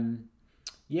 And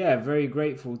yeah, very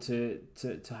grateful to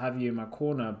have you in my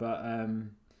corner. But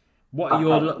Man. what are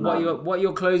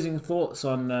your closing thoughts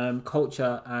on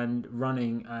culture and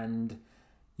running, and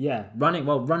yeah,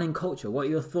 running culture? What are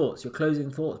your thoughts? Your closing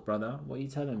thoughts, brother? What are you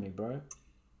telling me, bro?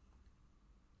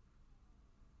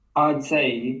 I'd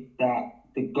say that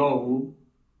the goal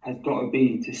has got to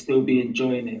be to still be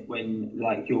enjoying it when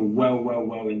like you're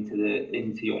well into the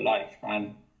into your life,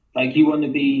 man. Like you want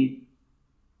to be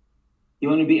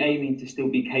aiming to still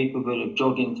be capable of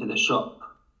jogging to the shop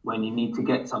when you need to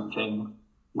get something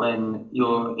when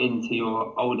you're into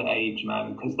your older age,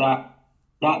 man. Because that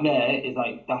there is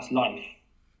like that's life.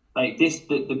 Like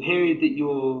the period that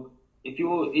you're if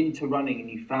you're into running and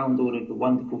you found all of the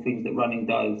wonderful things that running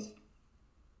does,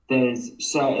 there's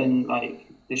certain like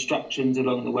distractions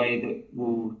along the way that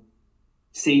will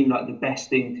seem like the best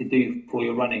thing to do for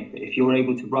your running. But if you're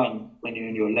able to run when you're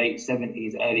in your late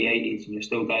 70s, early 80s, and you're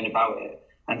still going about it,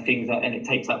 and it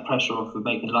takes that pressure off of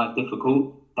making life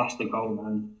difficult, that's the goal,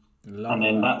 man. And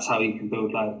then that's how you can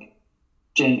build like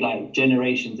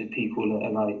generations of people that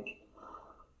are like,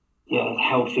 yeah,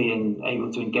 healthy and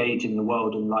able to engage in the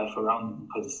world and life around them,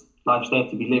 because life's there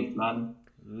to be lived, man.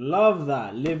 Love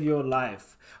that. Live your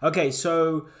life. Okay,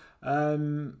 so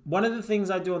one of the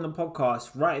things I do on the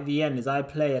podcast right at the end is I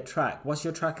play a track. What's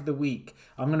your track of the week?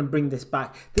 I'm going to bring this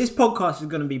back. This podcast is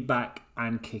going to be back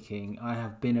and kicking. I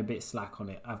have been a bit slack on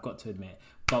it, I've got to admit,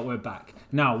 but we're back.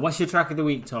 Now, what's your track of the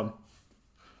week, Tom?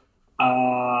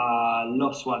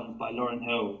 Lost Ones by Lauryn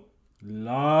Hill.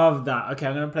 Love that. Okay,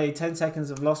 I'm going to play 10 seconds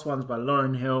of Lost Ones by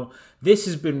Lauryn Hill. This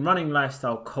has been Running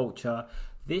Lifestyle Culture.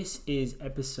 This is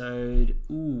episode...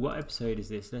 Ooh, what episode is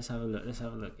this? Let's have a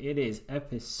look. It is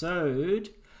episode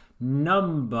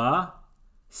number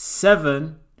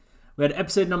 7. We had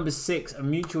episode number 6, a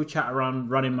mutual chat around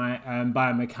running my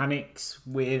biomechanics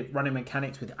with Running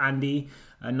Mechanics with Andy,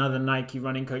 another Nike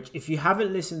running coach. If you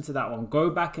haven't listened to that one, go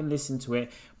back and listen to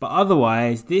it. But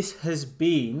otherwise, this has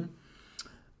been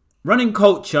Running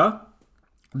Culture,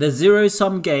 the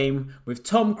zero-sum game with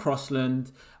Tom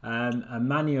Crossland and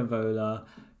Manny Avola,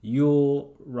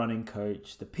 your running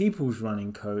coach, the people's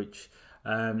running coach.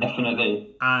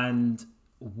 Definitely. And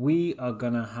we are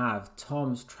going to have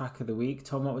Tom's track of the week.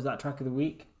 Tom, what was that track of the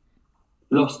week?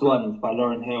 Lost Ones by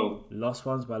Lauryn Hill. Lost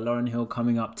Ones by Lauryn Hill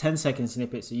coming up. 10-second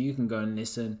snippet so you can go and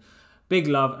listen. Big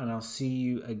love, and I'll see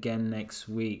you again next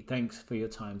week. Thanks for your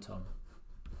time, Tom.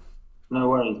 No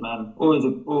worries, man. Always.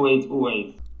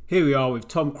 Here we are with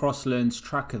Tom Crossland's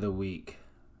track of the week.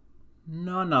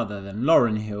 None other than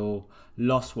Lauryn Hill,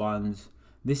 Lost Ones.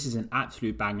 This is an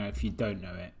absolute banger if you don't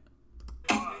know it.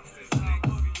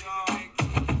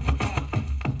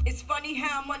 It's funny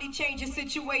how money changes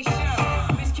situation.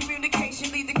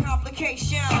 Miscommunication lead to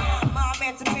complication. My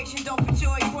emancipation don't fit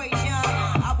your equation.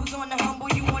 I was on the humble,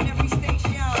 you on every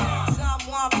station.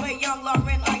 Someone play young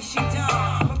Lauren like she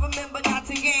done. But remember not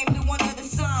to game the one of the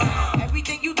sun.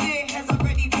 Everything you did has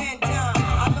already been done.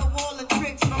 I know all the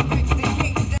tricks from bricks to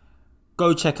Kingston.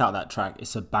 Go check out that track.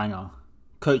 It's a banger.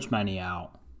 Coach Manny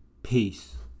out.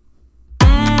 Peace.